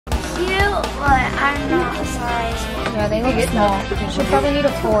but I'm not a size. Yeah, they look small. She'll probably need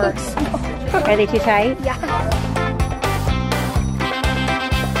a 4. Are they too tight? Yeah.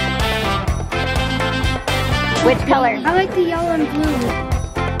 Which color? I like the yellow and blue.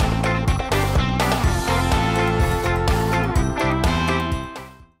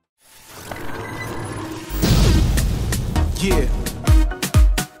 Yeah.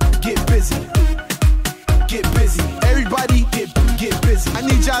 Get busy. Get busy. Everybody get busy. I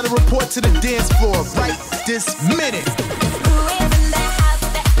need y'all to report to the dance floor right this minute.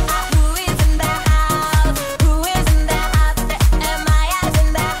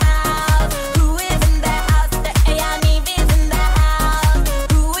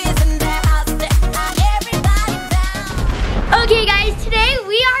 Okay guys, today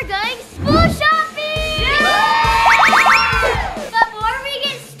we are going school shopping! Before we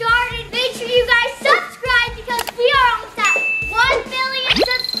get started, make sure you guys subscribe because we are almost at 1 million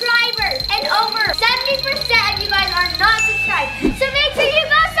subscribers and over 70% of you guys are not subscribed. So make sure you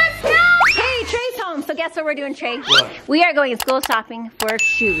go subscribe! Hey, Trey's home. So guess what we're doing, Trey? What? We are going school shopping for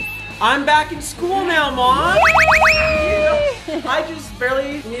shoes. I'm back in school now, Mom. I just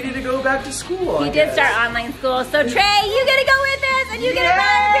barely needed to go back to school. He did start online school. So Trey, you gotta go with us and you gotta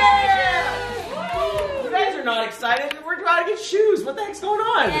run You guys are not excited. We're trying to get shoes. What the heck's going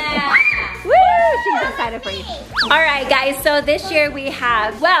on? Yeah. Woo! She's excited for you. All right, guys. So this year we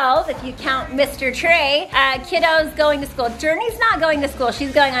have 12, if you count Mr. Trey, kiddos going to school. JourNee's not going to school.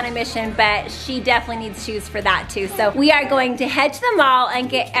 She's going on a mission, but she definitely needs shoes for that too. So we are going to head to the mall and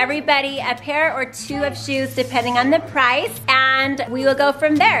get everybody a pair or 2 of shoes, depending on the price, and we will go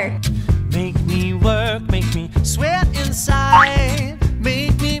from there. Make me work, make me sweat inside,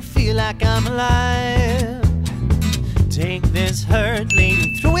 make me feel like I'm alive. Take this hurt,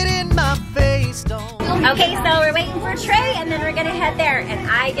 lady, throw it in my face, don't. Okay, so we're waiting for Trey, and then we're gonna head there, and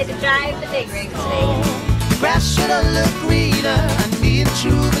I get to drive the big rig today. Grass should look greener. I need a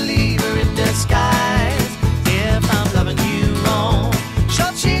true believer in disguise. If I'm loving you wrong,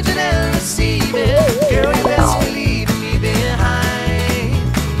 short changing and receiving, girl, you best believe me behind.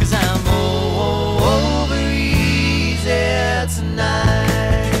 'Cause I'm over easy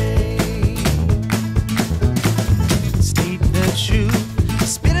tonight. State the truth,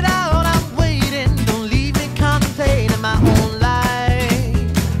 spit it out, I'm waiting. Don't leave me contemplating my own life.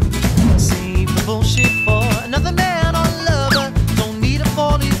 Save the bullshit for another man or lover. Don't need a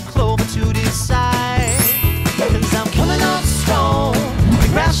 4-leaf clover to decide. 'Cause I'm coming on strong. The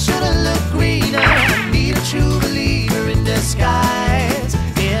grass should've looked greener. I need a true believer in disguise.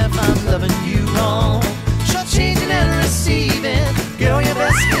 If I'm loving you wrong, short changing and receiving, girl, you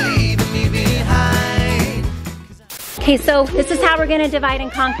best believe in me behind. Okay, so this is how we're gonna divide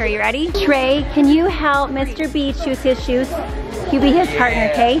and conquer. You ready? Trey, can you help Mr. B choose his shoes? You be his partner,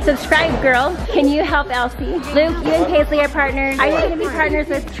 okay? Subscribe, girl. Can you help Elsie? Luke, you and Paisley are partners. Are you gonna be partners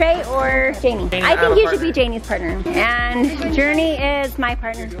with Trey or Jaine? I think you should be Jaine's partner. And JourNee is my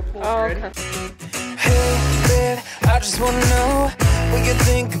partner. Oh, okay. Hey, babe, I just wanna know what you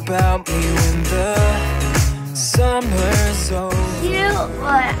think about me when the summer's over. Cute,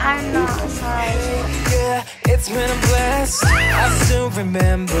 but I'm not a size. Yeah, it's been a blast. I still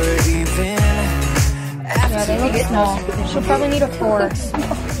remember even Yeah, they look small. She'll probably need a 4.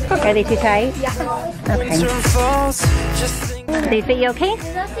 Are they too tight? Yeah. Okay. winter falls. Just think. Do they fit you okay?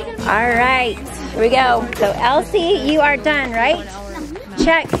 All right, here we go. So Elsie, you are done, right?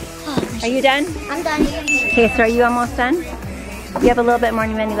 Check. Are you done? I'm done. Okay, so are you almost done? You have a little bit more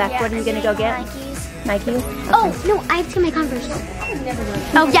money left. Yeah, What are you gonna go get? Nikes. Nikes? Oh, no, I have to get my Converse.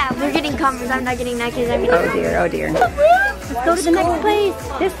 Oh, yeah, we're getting Converse. I'm not getting Nikes. I'm getting Oh dear, oh dear. Let's go to the next place.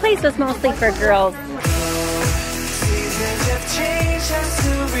 This place was mostly for girls. Seasons have changed, I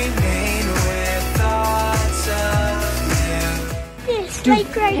still remain with thoughts of you. This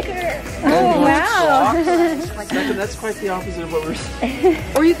Striker. Oh, wow. That's quite the opposite of what we're saying.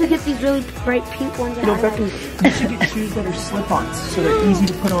 Or you could get these really bright pink ones. No, Becky, you should get shoes that are slip-ons so they're easy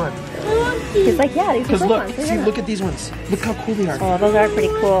to put on. He's like, yeah, these are Because look, slip-ons. see, look at these ones. Look how cool they are. Oh, those are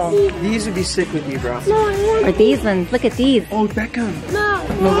pretty cool. These would be sick with you, bro. Or these ones. Look at these. Oh, Beckham. No,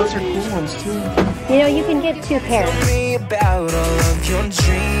 those are cool ones too. You know, you can get 2 pairs. Tell me about all of your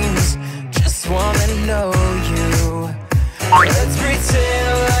dreams. Just wanna know you. Let's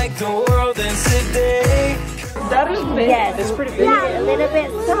pretend like the world ends today. That is big. Yes. It's pretty big. A little bit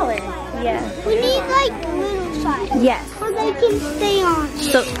solid. Yeah. We need like little size. Yes. So they can stay on.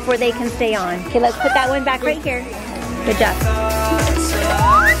 So where they can stay on. Okay, let's put that one back right here. Good job.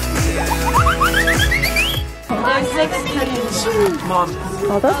 Mom,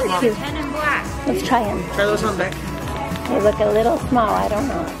 Oh, those are cute. Let's try them. try those on, Beck. They look a little small, I don't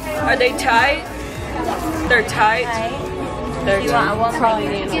know. Are they tight? They're tight. They're tight. Probably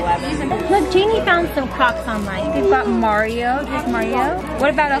need an 11. Look, Jaine found some Crocs online. We've got Mario. There's Mario. What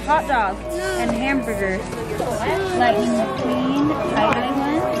about a hot dog and hamburger? Lightning McQueen. Tight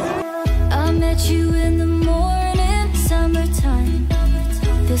one. I met you in the morning, summertime.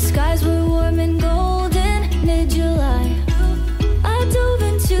 The skies were warm and golden, mid-July. I dove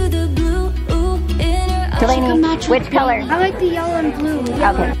into the blue in your eyes. Delaney, which color? I like the yellow and blue.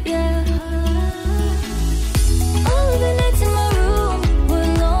 Okay. Yeah. All of the nights in my room were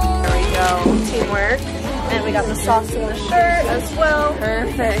long. There we go. Teamwork. And we got the sauce in the shirt as well.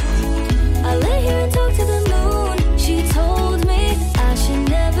 Perfect. I lay here and talk to the moon. She told me I should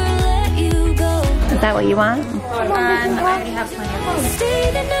never let you go. Is that what you want? I already have plenty of Stay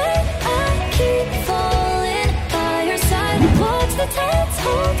the night, I keep falling by your side. Watch the tides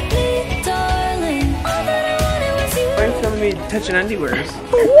hold me, darling. All that I wanted was you. Where's some of me touching underwears?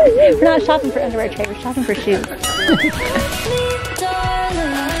 We're not shopping for underwear, Trey. We're shopping for shoes. Me,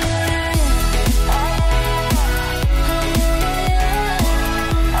 darling.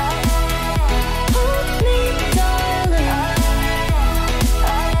 Hold me, darling.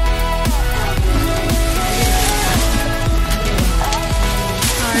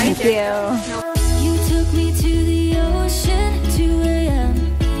 Thank you. You took me to the ocean, 2 a.m.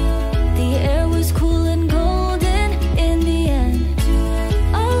 The air was cool and golden in the end.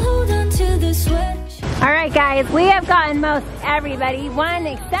 I'll hold on to the sweat. All right, guys, we have gotten most everybody, one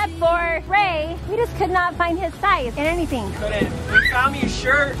except for Trey. We just could not find his size in anything. Couldn't. We found me a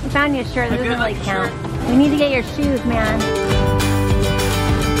shirt. We found your shirt. That A doesn't good really looking count. shirt. We need to get your shoes, man.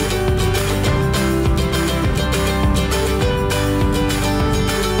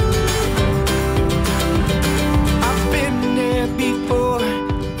 I've been there before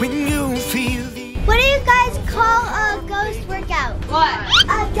when you feel the What do you guys call a ghost workout? What?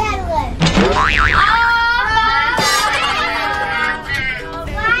 A deadlift.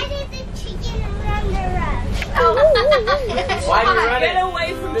 Why did the chicken run the run? Why do you run Get it?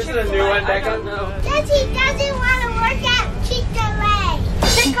 away from This is a new one, Becca. No. Because he doesn't want to work out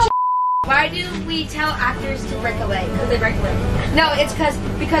Chick-fil-A. Why do we tell actors to break away? Because they break away. No, it's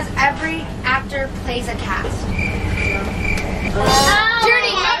because every actor plays a cast.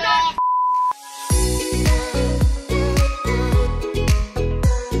 JourNee.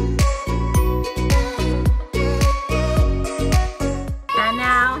 And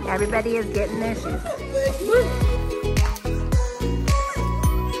now everybody is getting their shoes.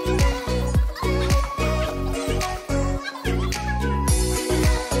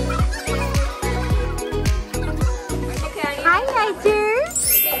 Hi, Nicers.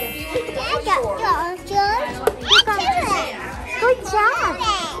 Good job.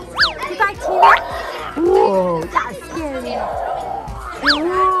 You got two? Whoa, that's scary.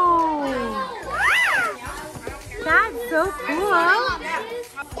 Whoa. That's so cool.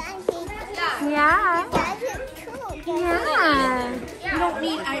 Yeah. Yeah. You don't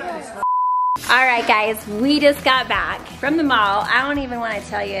need items. All right, guys, we just got back from the mall. I don't even want to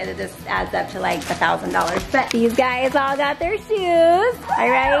tell you that this adds up to like $1,000, but these guys all got their shoes. All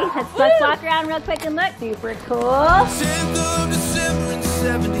right, let's walk around real quick and look. Super cool. 10th of December in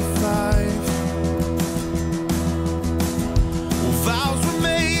 75. Well, vows were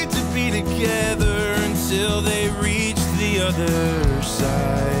made to be together until they reached the other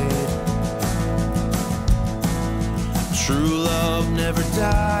side. True love never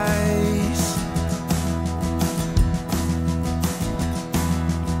dies.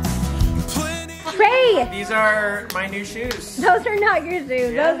 Trey, These are my new shoes. those are not your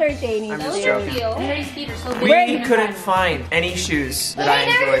shoes. Yeah. Those are Jaine's. I'm just Those are joking. cute. Harry's feet are so We big. couldn't find any shoes that I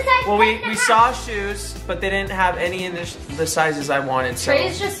Maybe there's enjoyed. a size Well, right we now. saw shoes, but they didn't have any in the sizes I wanted. So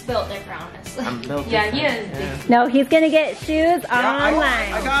Trey's just built different, honestly. I'm built Yeah, he different. is. Yeah. No, he's gonna get shoes I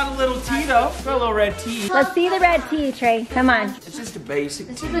online. got a little tee though. Got a little red tee. Let's see the red tee, Trey. Come on. It's just a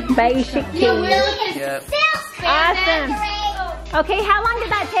basic tee. Basic tee. Yeah. Awesome. Okay, how long did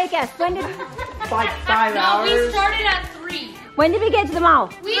that take us? When did Like 5 No, we hours. started at 3. we get to the mall?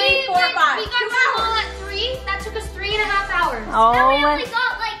 We 3, 4, 5. We got to the mall at 3. That took us 3.5 hours. Oh And we only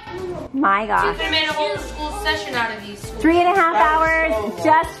got like my gosh. We made a whole school session out of these. 3.5 hours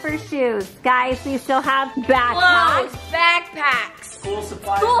just for shoes. Guys, we still have backpacks. Backpacks. School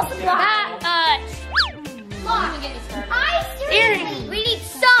supplies. School supplies. seriously, we need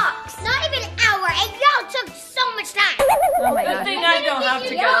socks. Not even an hour, and y'all took so much time. Oh my Good gosh. thing I don't have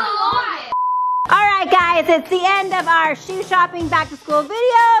to go. All right, guys, it's the end of our shoe shopping back to school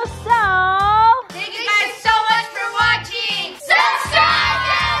video. So, Thank you guys so much for watching. Subscribe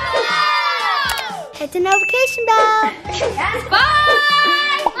down below. Hit hit the notification bell. Bye!